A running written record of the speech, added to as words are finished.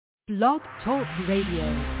Blog Talk Radio.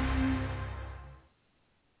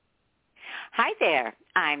 Hi there.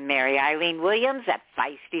 I'm Mary Eileen Williams at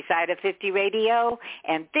Feisty Side of 50 Radio,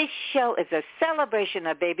 and this show is a celebration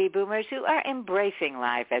of baby boomers who are embracing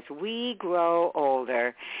life as we grow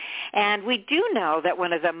older. And we do know that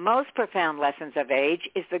one of the most profound lessons of age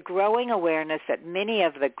is the growing awareness that many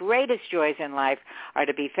of the greatest joys in life are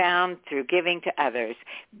to be found through giving to others.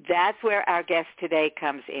 That's where our guest today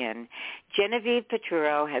comes in. Genevieve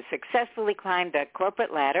Piturro has successfully climbed the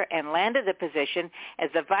corporate ladder and landed a position as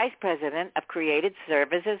the Vice President of Creative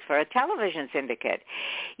Services for a television syndicate.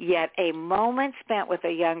 Yet a moment spent with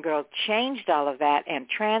a young girl changed all of that and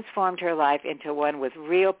transformed her life into one with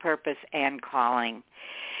real purpose and calling.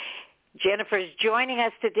 Genevieve, is joining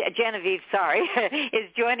us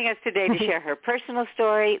today to share her personal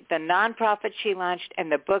story, the nonprofit she launched,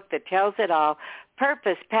 and the book that tells it all,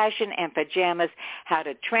 Purpose, Passion, and Pajamas, How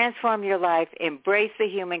to Transform Your Life, Embrace the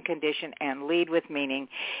Human Condition, and Lead with Meaning.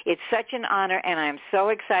 It's such an honor, and I'm so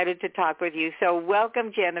excited to talk with you. So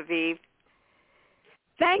welcome, Genevieve.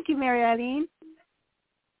 Thank you, Mary Eileen.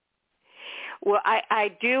 Well,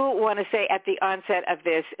 I do want to say at the onset of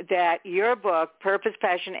this that your book, Purpose,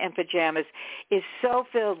 Passion, and Pajamas, is so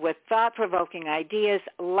filled with thought-provoking ideas,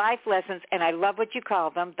 life lessons, and I love what you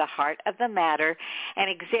call them, the heart of the matter, and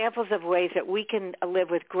examples of ways that we can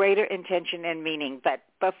live with greater intention and meaning. But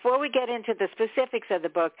before we get into the specifics of the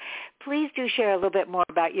book, please do share a little bit more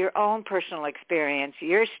about your own personal experience,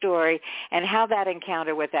 your story, and how that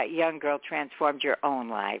encounter with that young girl transformed your own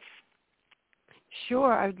life.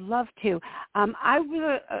 Sure, I'd love to. I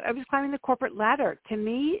was climbing the corporate ladder. To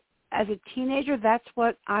me, as a teenager, that's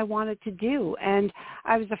what I wanted to do. And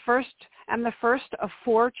I'm the first of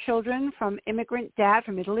 4 children from immigrant dad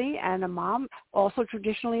from Italy and a mom, also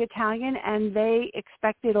traditionally Italian, and they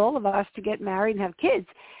expected all of us to get married and have kids.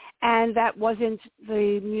 And that wasn't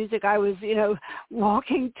the music I was,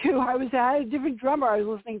 walking to. I had a different drummer I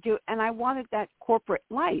was listening to, and I wanted that corporate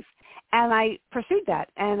life. And I pursued that,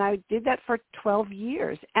 and I did that for 12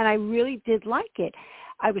 years, and I really did like it.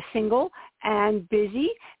 I was single and busy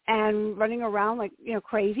and running around like,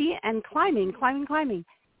 crazy and climbing,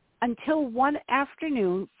 until one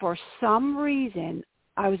afternoon, for some reason,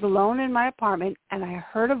 I was alone in my apartment, and I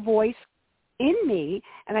heard a voice in me,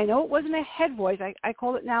 and I know it wasn't a head voice. I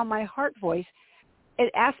call it now my heart voice.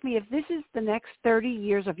 It asked me, if this is the next 30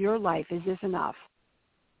 years of your life, is this enough?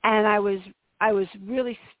 And I was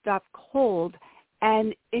really stopped cold,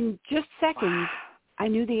 and in just seconds, I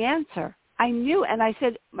knew the answer. I knew, and I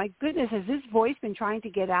said, my goodness, has this voice been trying to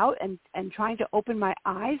get out and trying to open my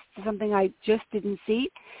eyes to something I just didn't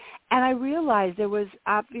see? And I realized there was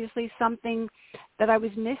obviously something that I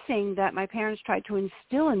was missing that my parents tried to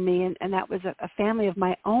instill in me, and that was a family of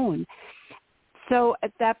my own. So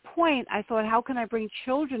at that point, I thought, how can I bring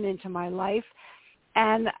children into my life?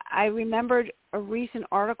 And I remembered a recent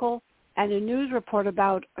article and a news report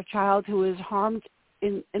about a child who was harmed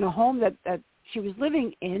in a home that she was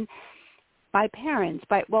living in by parents,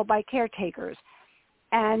 by caretakers.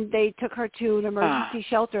 And they took her to an emergency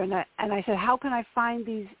shelter, and I said, how can I find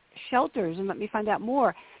these shelters, and let me find out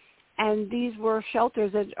more. And these were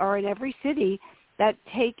shelters that are in every city that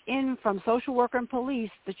take in from social worker and police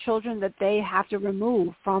the children that they have to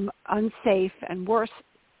remove from unsafe and worse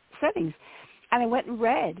settings. And I went and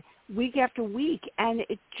read week after week, and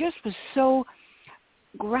it just was so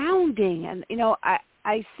grounding. And,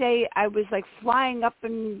 I say I was like flying up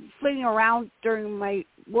and flitting around during my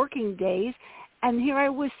working days, and here I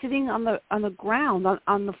was sitting on the ground,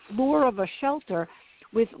 on the floor of a shelter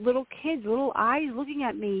with little kids, little eyes looking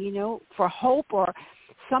at me, for hope or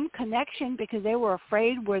some connection, because they were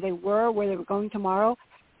afraid where they were going tomorrow.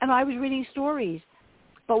 And I was reading stories.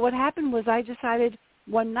 But what happened was I decided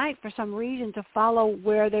one night for some reason to follow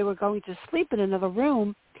where they were going to sleep in another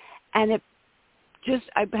room. And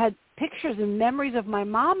I had pictures and memories of my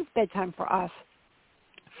mom's bedtime for us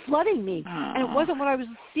flooding me. And it wasn't what I was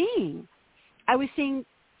seeing. I was seeing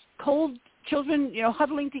cold children,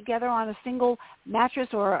 huddling together on a single mattress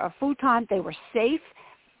or a futon. They were safe,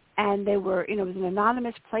 and they were, it was an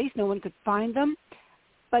anonymous place. No one could find them.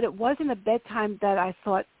 But it wasn't a bedtime that I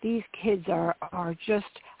thought, these kids are just,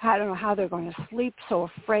 I don't know how they're going to sleep, so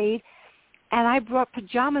afraid. And I brought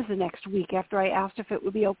pajamas the next week after I asked if it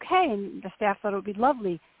would be okay, and the staff thought it would be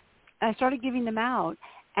lovely. And I started giving them out.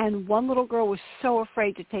 And one little girl was so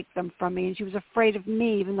afraid to take them from me, and she was afraid of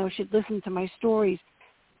me, even though she'd listened to my stories.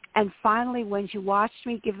 And finally, when she watched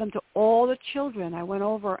me give them to all the children, I went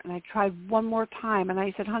over and I tried one more time. And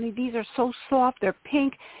I said, honey, these are so soft. They're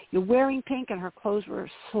pink. You're wearing pink. And her clothes were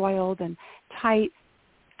soiled and tight.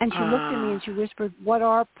 And she looked at me and she whispered, what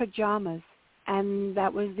are pajamas? and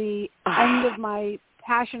that was the end of my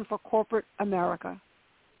passion for corporate America.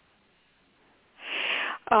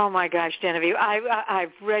 Oh, my gosh, Genevieve.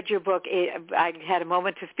 I've read your book. I had a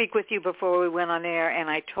moment to speak with you before we went on air, and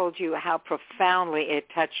I told you how profoundly it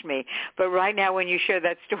touched me. But right now, when you share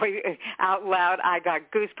that story out loud, I got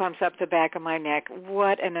goosebumps up the back of my neck.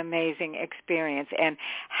 What an amazing experience, and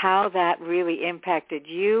how that really impacted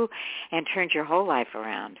you and turned your whole life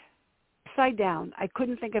around. Upside down. I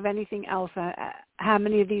couldn't think of anything else. How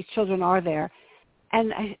many of these children are there?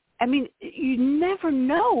 And, I mean, you never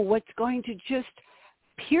know what's going to just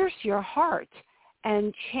pierce your heart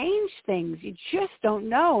and change things. You just don't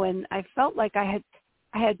know. And I felt like I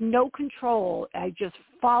had no control. I just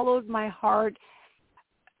followed my heart,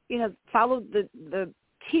 followed the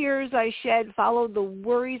tears I shed, followed the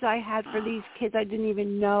worries I had for these kids I didn't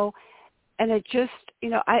even know. And it just,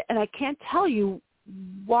 I can't tell you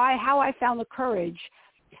how I found the courage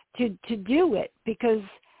to do it, because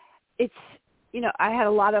it's, I had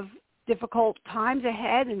a lot of difficult times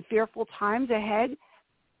ahead and fearful times ahead.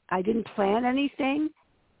 I didn't plan anything.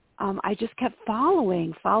 I just kept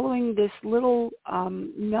following this little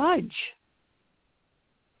nudge.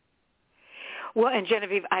 Well, and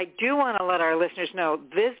Genevieve, I do want to let our listeners know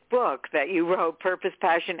this book that you wrote, Purpose,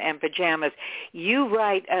 Passion, and Pajamas, you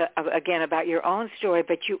write, again, about your own story,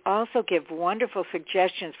 but you also give wonderful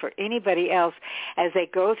suggestions for anybody else as they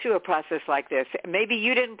go through a process like this. Maybe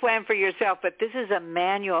you didn't plan for yourself, but this is a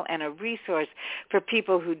manual and a resource for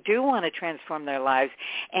people who do want to transform their lives.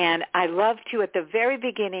 And I love to, at the very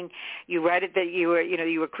beginning, you write it that you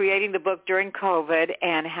were creating the book during COVID,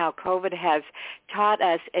 and how COVID has taught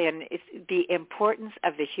us and the importance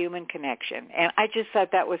of the human connection. And I just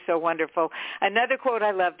thought that was so wonderful. Another quote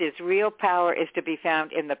I loved is, real power is to be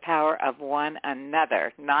found in the power of one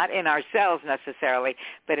another, not in ourselves necessarily,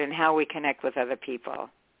 but in how we connect with other people.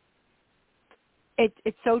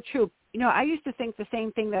 It's so true. I used to think the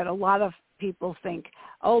same thing that a lot of people think.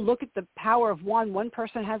 Oh, look at the power of one. One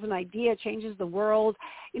person has an idea, changes the world.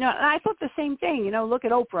 And I thought the same thing. Look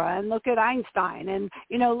at Oprah and look at Einstein and,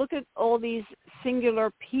 look at all these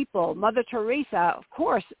singular people. Mother Teresa, of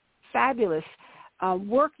course, fabulous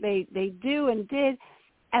work they do and did.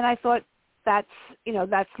 And I thought that's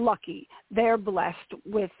lucky. They're blessed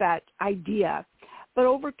with that idea. But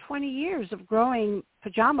over 20 years of growing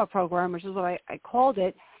Pajama Program, which is what I called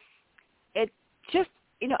it, it just,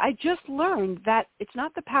 I just learned that it's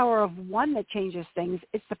not the power of one that changes things.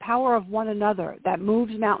 It's the power of one another that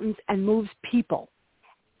moves mountains and moves people.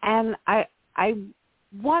 And I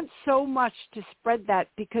want so much to spread that,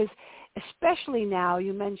 because especially now,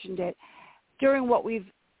 you mentioned it, during what we've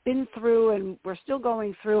been through and we're still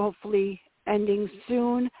going through, hopefully ending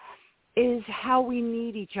soon, is how we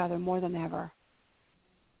need each other more than ever.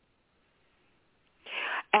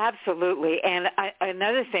 Absolutely. And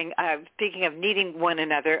another thing, speaking of needing one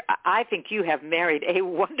another, I think you have married a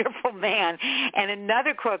wonderful man. And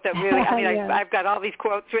another quote that really, Yeah. I've got all these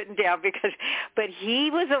quotes written down but he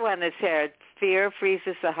was the one that said, fear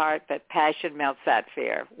freezes the heart, but passion melts that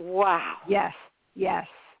fear. Wow. Yes.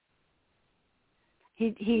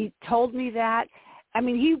 He told me that.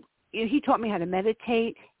 He taught me how to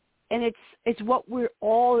meditate. And it's what we're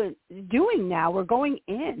all doing now. We're going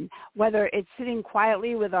in, whether it's sitting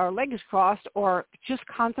quietly with our legs crossed or just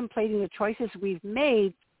contemplating the choices we've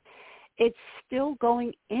made. It's still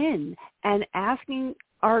going in and asking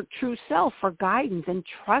our true self for guidance and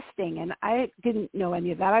trusting. And I didn't know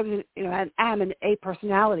any of that. I was, I'm an A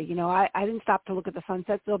personality. I didn't stop to look at the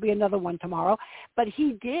sunsets. There'll be another one tomorrow. But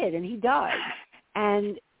he did, and he does.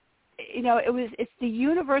 And it's the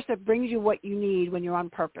universe that brings you what you need when you're on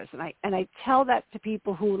purpose. And I tell that to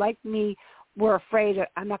people who, like me, were afraid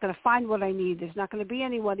I'm not going to find what I need. There's not going to be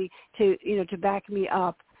anybody to back me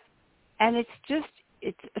up. And it's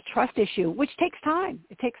a trust issue, which takes time.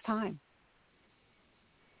 It takes time.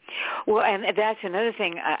 Well, and that's another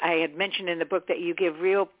thing I had mentioned in the book, that you give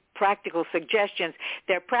real practical suggestions.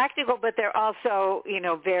 They're practical, but they're also,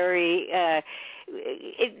 very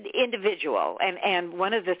individual. And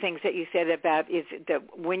one of the things that you said about is that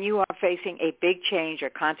when you are facing a big change or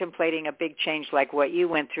contemplating a big change like what you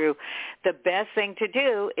went through, the best thing to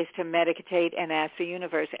do is to meditate and ask the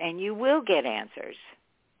universe, and you will get answers.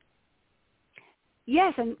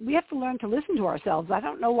 Yes, and we have to learn to listen to ourselves. I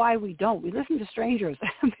don't know why we don't. We listen to strangers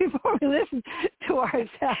before we listen to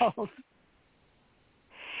ourselves.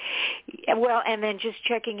 Well, and then just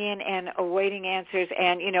checking in and awaiting answers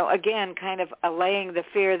and, again, kind of allaying the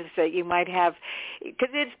fears that you might have, because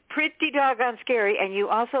it's pretty doggone scary. And you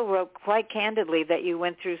also wrote quite candidly that you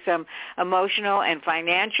went through some emotional and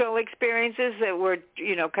financial experiences that were,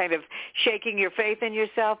 kind of shaking your faith in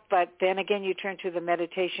yourself. But then again, you turned to the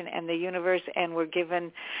meditation and the universe and were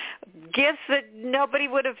given gifts that nobody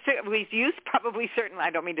would have, at least you probably certainly, I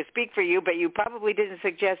don't mean to speak for you, but you probably didn't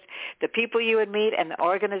suggest the people you would meet and the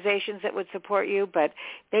organizations that would support you, but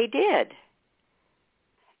they did.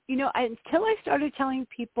 Until I started telling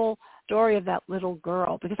people the story of that little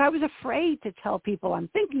girl, because I was afraid to tell people I'm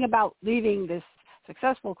thinking about leaving this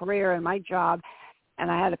successful career and my job, and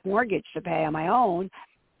I had a mortgage to pay on my own.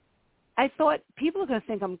 I thought people are going to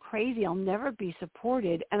think I'm crazy. I'll never be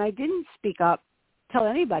supported. And I didn't speak up, tell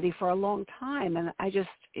anybody for a long time. And I just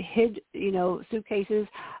hid, suitcases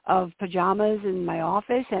of pajamas in my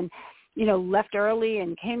office and, left early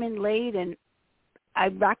and came in late, and I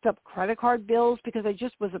racked up credit card bills because I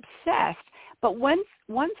just was obsessed. But once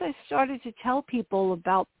I started to tell people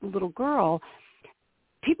about the little girl,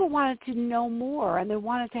 people wanted to know more and they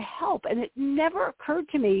wanted to help. And it never occurred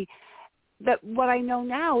to me that what I know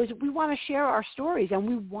now is we want to share our stories and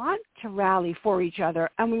we want to rally for each other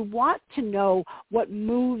and we want to know what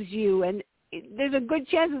moves you. And there's a good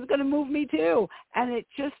chance it's going to move me too. And it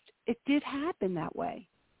did happen that way.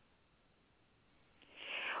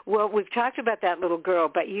 Well, we've talked about that little girl,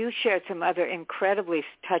 but you shared some other incredibly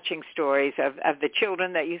touching stories of the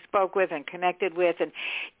children that you spoke with and connected with. And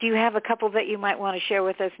do you have a couple that you might want to share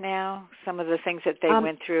with us now? Some of the things that they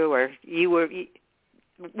went through or you were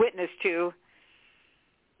witness to?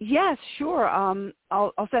 Yes, sure.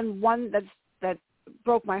 I'll send one that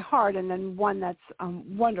broke my heart and then one that's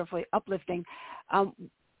wonderfully uplifting. And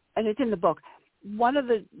it's in the book. One of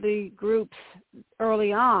the groups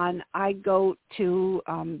early on, I go to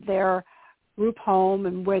their group home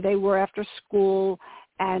and where they were after school,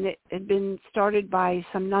 and it had been started by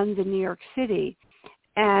some nuns in New York City.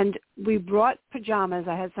 And we brought pajamas.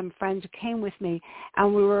 I had some friends who came with me,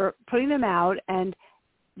 and we were putting them out, and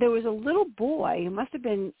there was a little boy who must have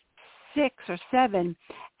been 6 or 7,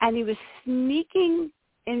 and he was sneaking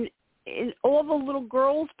in all the little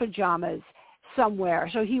girls' pajamas somewhere.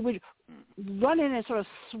 So he would run in and sort of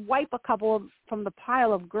swipe a couple from the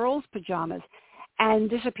pile of girls' pajamas and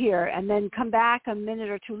disappear, and then come back a minute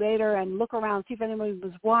or two later and look around, see if anyone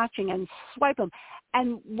was watching, and swipe them.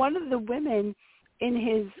 And one of the women in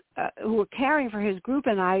his who were caring for his group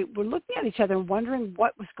and I were looking at each other and wondering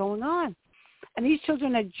what was going on. And these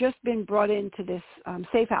children had just been brought into this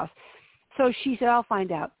safe house. So she said, I'll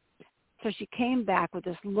find out. So she came back with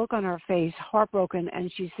this look on her face, heartbroken,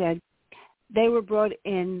 and she said, they were brought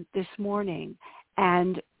in this morning,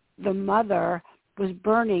 and the mother was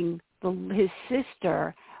burning his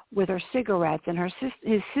sister with her cigarettes, and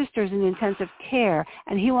his sister's in intensive care,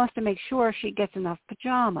 and he wants to make sure she gets enough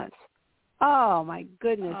pajamas. Oh, my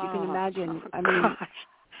goodness, you can imagine. I mean,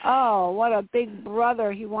 what a big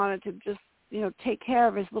brother. He wanted to just, take care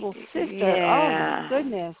of his little sister. Yeah. Oh, my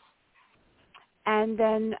goodness. And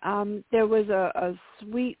then there was a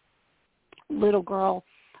sweet little girl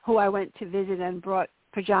who I went to visit and brought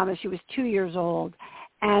pajamas. She was 2 years old,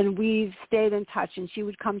 and we've stayed in touch, and she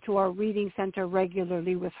would come to our reading center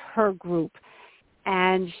regularly with her group.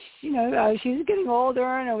 And, she was getting older,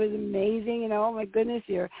 and it was amazing. Oh, my goodness,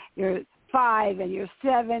 you're 5, and you're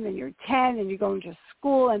 7, and you're 10, and you're going to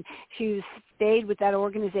school. And she stayed with that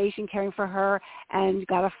organization caring for her and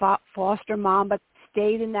got a foster mom, but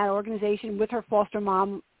stayed in that organization with her foster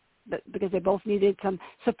mom because they both needed some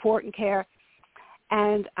support and care.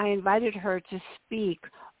 And I invited her to speak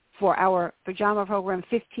for our pajama program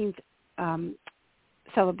 15th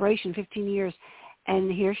celebration, 15 years. And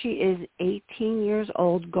here she is, 18 years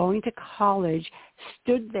old, going to college,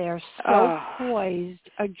 stood there so poised,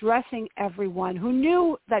 addressing everyone who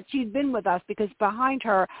knew that she'd been with us, because behind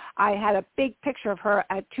her I had a big picture of her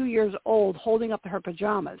at 2 years old holding up her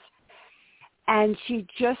pajamas. And she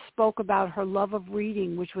just spoke about her love of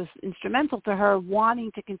reading, which was instrumental to her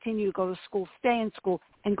wanting to continue to go to school, stay in school,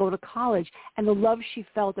 and go to college, and the love she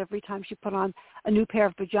felt every time she put on a new pair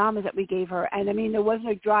of pajamas that we gave her. And, I mean, there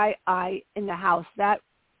wasn't a dry eye in the house. That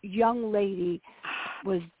young lady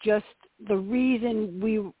was just the reason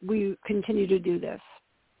we continue to do this.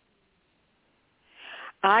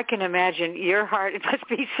 I can imagine your heart must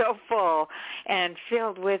be so full and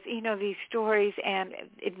filled with, these stories, and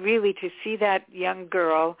it really to see that young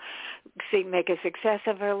girl make a success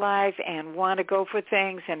of her life and want to go for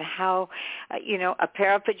things, and how, a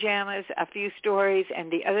pair of pajamas, a few stories,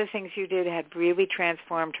 and the other things you did had really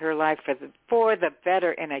transformed her life for the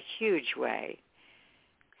better in a huge way.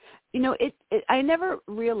 I never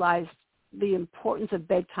realized the importance of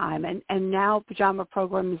bedtime, and now pajama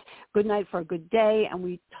programs, Good Night for a Good Day, and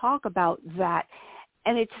we talk about that.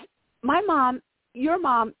 And it's my mom, your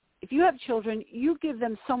mom, if you have children, you give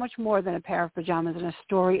them so much more than a pair of pajamas and a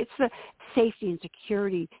story. It's the safety and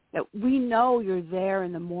security that we know you're there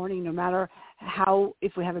in the morning, no matter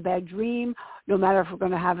if we have a bad dream, no matter if we're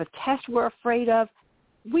going to have a test we're afraid of.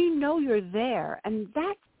 We know you're there. And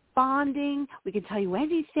that bonding, we can tell you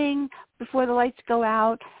anything before the lights go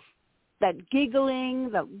out, that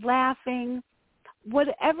giggling, that laughing,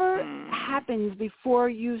 whatever happens before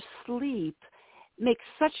you sleep makes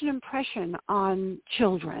such an impression on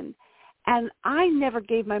children. And I never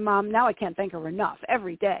gave my mom, now I can't thank her enough,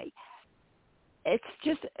 every day. It's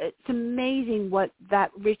amazing what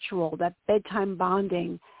that ritual, that bedtime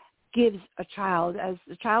bonding gives a child as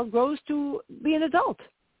the child grows to be an adult.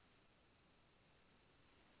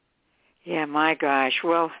 Yeah, my gosh.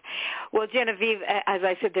 Well, Genevieve, as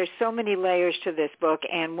I said, there's so many layers to this book,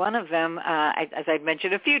 and one of them, as I'd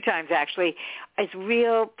mentioned a few times actually, is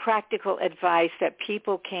real practical advice that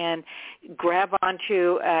people can grab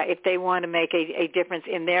onto if they want to make a difference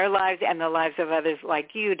in their lives and the lives of others like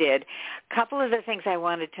you did. A couple of the things I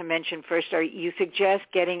wanted to mention first are you suggest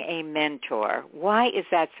getting a mentor. Why is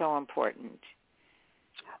that so important?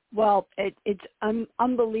 Well, it's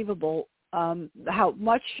unbelievable how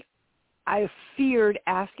much I feared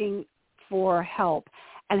asking for help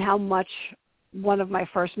and how much one of my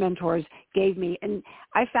first mentors gave me. And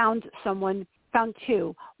I found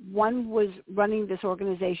two. One was running this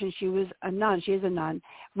organization. She was a nun. She is a nun,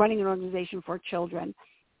 running an organization for children,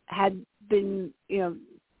 had been,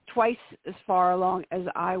 twice as far along as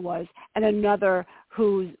I was, and another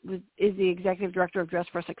who is the executive director of Dress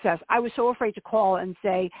for Success. I was so afraid to call and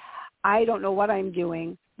say, I don't know what I'm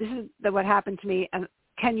doing. This is what happened to me, and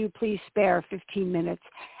can you please spare 15 minutes?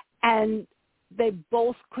 And they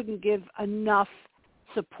both couldn't give enough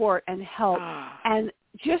support and help. And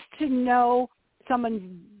just to know someone's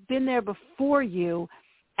been there before you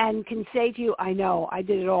and can say to you, I know, I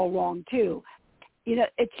did it all wrong too.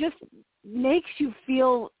 It just makes you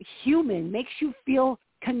feel human, makes you feel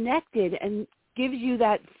connected, and gives you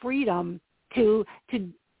that freedom to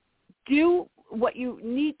do what you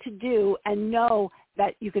need to do and know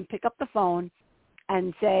that you can pick up the phone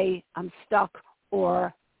and say, I'm stuck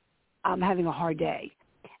or I'm having a hard day.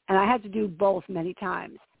 And I had to do both many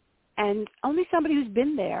times. And only somebody who's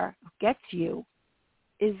been there, who gets you,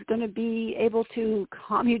 is going to be able to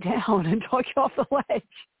calm you down and talk you off the ledge.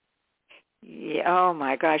 Yeah, oh,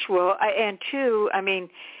 my gosh. Well, and two,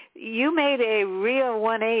 you made a real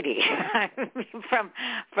 180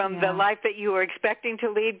 from the life that you were expecting to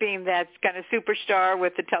lead, being that kind of superstar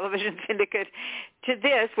with the television syndicate, to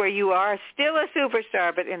this where you are still a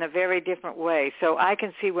superstar but in a very different way. So I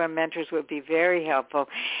can see where mentors would be very helpful.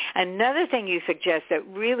 Another thing you suggest that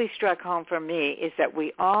really struck home for me is that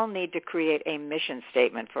we all need to create a mission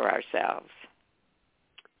statement for ourselves.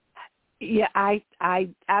 Yeah, I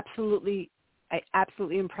absolutely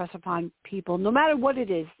impress upon people, no matter what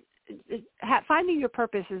it is. Finding your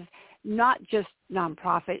purpose is not just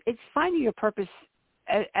nonprofit. It's finding your purpose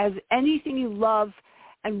as anything you love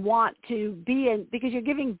and want to be in, because you're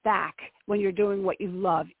giving back when you're doing what you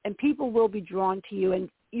love, and people will be drawn to you, and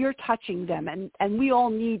you're touching them, and we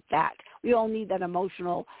all need that. We all need that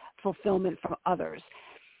emotional fulfillment from others.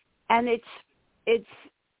 And it's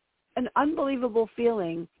an unbelievable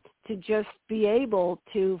feeling to just be able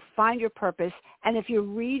to find your purpose. And if you're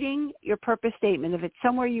reading your purpose statement, if it's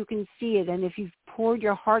somewhere you can see it, and if you've poured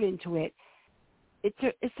your heart into it, it's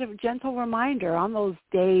a gentle reminder on those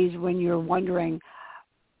days when you're wondering,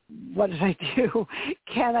 what did I do?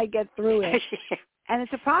 Can I get through it? And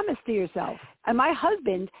it's a promise to yourself. And my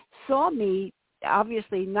husband saw me,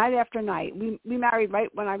 obviously, night after night. We married right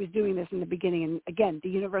when I was doing this in the beginning. And again, the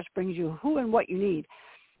universe brings you who and what you need.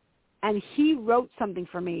 And he wrote something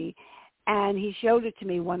for me, and he showed it to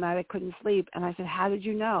me one night. I couldn't sleep, and I said, how did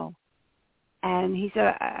you know? And he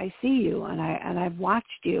said, I see you, and I've watched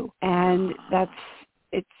you. And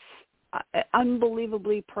it's an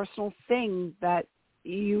unbelievably personal thing that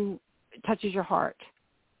touches your heart.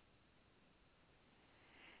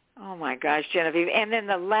 Oh, my gosh, Genevieve. And then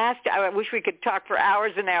the last, I wish we could talk for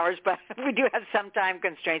hours and hours, but we do have some time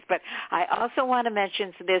constraints. But I also want to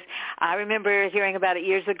mention this. I remember hearing about it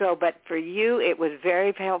years ago, but for you it was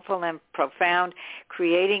very helpful and profound,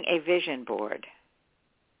 creating a vision board.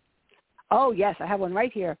 Oh, yes, I have one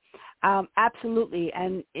right here. Absolutely.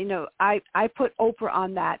 And, I put Oprah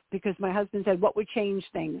on that because my husband said, what would change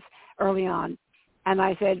things early on? And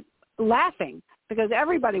I said, laughing. Because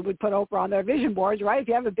everybody would put Oprah on their vision boards, right? If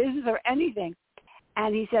you have a business or anything.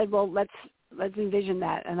 And he said, well, let's envision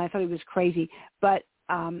that. And I thought he was crazy. But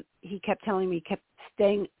he kept telling me, kept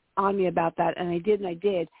staying on me about that. And I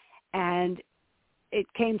did. And it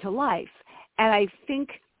came to life. And I think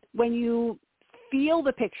when you feel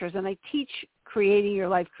the pictures, and I teach creating your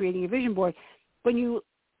life, creating your vision board, when you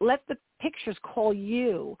let the pictures call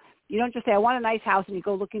you, you don't just say, I want a nice house, and you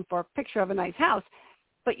go looking for a picture of a nice house,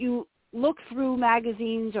 but you look through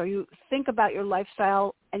magazines or you think about your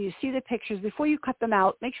lifestyle and you see the pictures. Before you cut them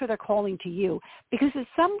out, make sure they're calling to you, because it's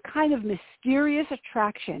some kind of mysterious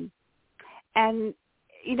attraction. And,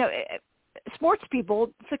 you know, sports people,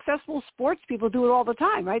 successful sports people do it all the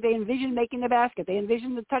time, right? They envision making the basket. They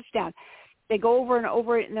envision the touchdown. They go over and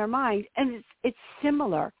over it in their mind. And it's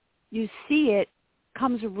similar. You see it,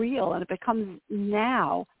 comes real, and it becomes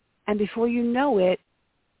now. And before you know it,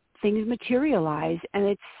 things materialize. And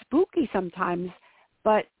it's spooky sometimes,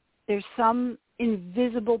 but there's some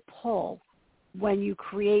invisible pull when you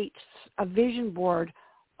create a vision board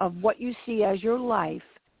of what you see as your life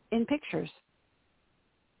in pictures.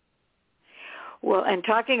 Well, and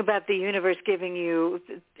talking about the universe giving you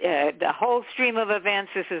the whole stream of events,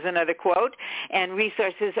 this is another quote, and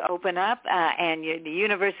resources open up, and the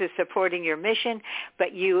universe is supporting your mission,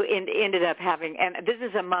 but you ended up having, and this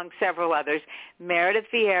is among several others, Meredith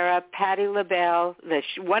Vieira, Patti LaBelle, the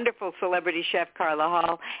wonderful celebrity chef Carla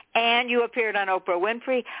Hall, and you appeared on Oprah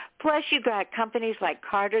Winfrey, plus you got companies like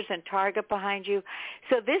Carter's and Target behind you.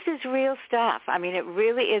 So this is real stuff. I mean, it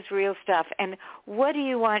really is real stuff. And what do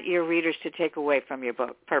you want your readers to take away from your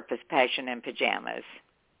book, Purpose, Passion, and Pajamas?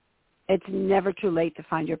 It's never too late to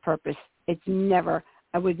find your purpose. It's never.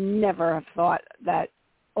 I would never have thought that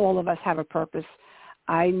all of us have a purpose.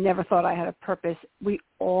 I never thought I had a purpose. We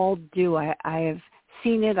all do. I have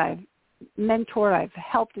seen it. I've mentored. I've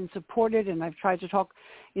helped and supported, and I've tried to talk,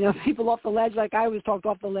 people off the ledge like I was talked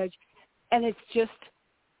off the ledge. And it's just,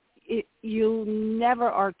 you never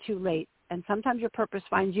are too late. And sometimes your purpose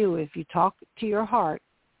finds you. If you talk to your heart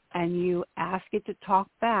and you ask it to talk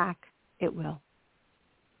back, it will.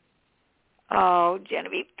 Oh,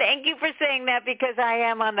 Genevieve, thank you for saying that, because I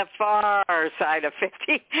am on the far side of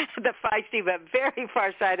 50, the feisty but very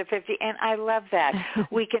far side of 50, and I love that.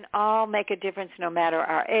 We can all make a difference no matter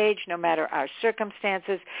our age, no matter our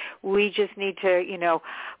circumstances. We just need to,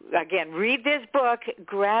 again, read this book,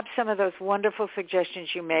 grab some of those wonderful suggestions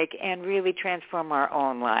you make, and really transform our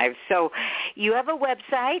own lives. So you have a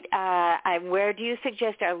website. Where do you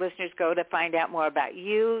suggest our listeners go to find out more about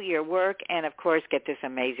you, your work, and, of course, get this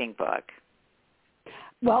amazing book?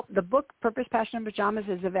 Well, the book, Purpose, Passion, and Pajamas,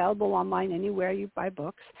 is available online anywhere you buy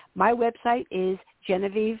books. My website is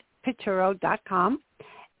GenevievePiturro.com.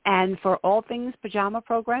 And for all things Pajama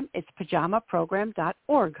Program, it's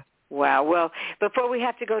pajamaprogram.org. Wow. Well, before we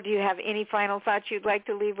have to go, do you have any final thoughts you'd like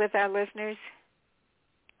to leave with our listeners?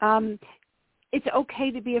 It's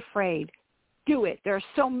okay to be afraid. Do it. There are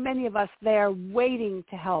so many of us there waiting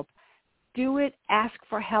to help. Do it. Ask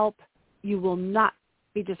for help. You will not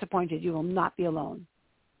be disappointed. You will not be alone.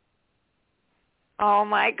 Oh,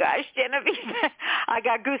 my gosh, Genevieve, I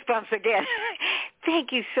got goosebumps again.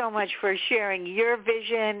 Thank you so much for sharing your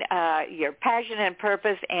vision, your passion and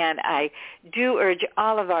purpose, and I do urge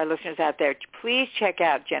all of our listeners out there to please check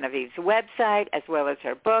out Genevieve's website as well as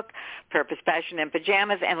her book, Purpose, Passion, and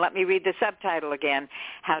Pajamas, and let me read the subtitle again,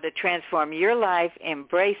 How to Transform Your Life,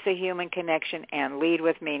 Embrace the Human Connection, and Lead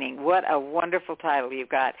with Meaning. What a wonderful title you've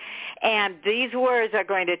got. And these words are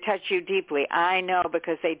going to touch you deeply. I know,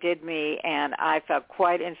 because they did me, and I felt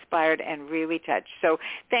quite inspired and really touched. So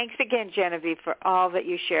thanks again, Genevieve, for all that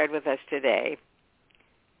you shared with us today.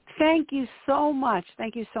 Thank you so much.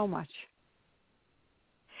 Thank you so much.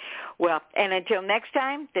 Well, and until next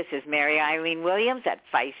time, this is Mary Eileen Williams at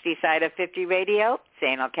Feisty Side of 50 Radio,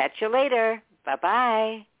 saying I'll catch you later.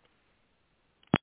 Bye-bye.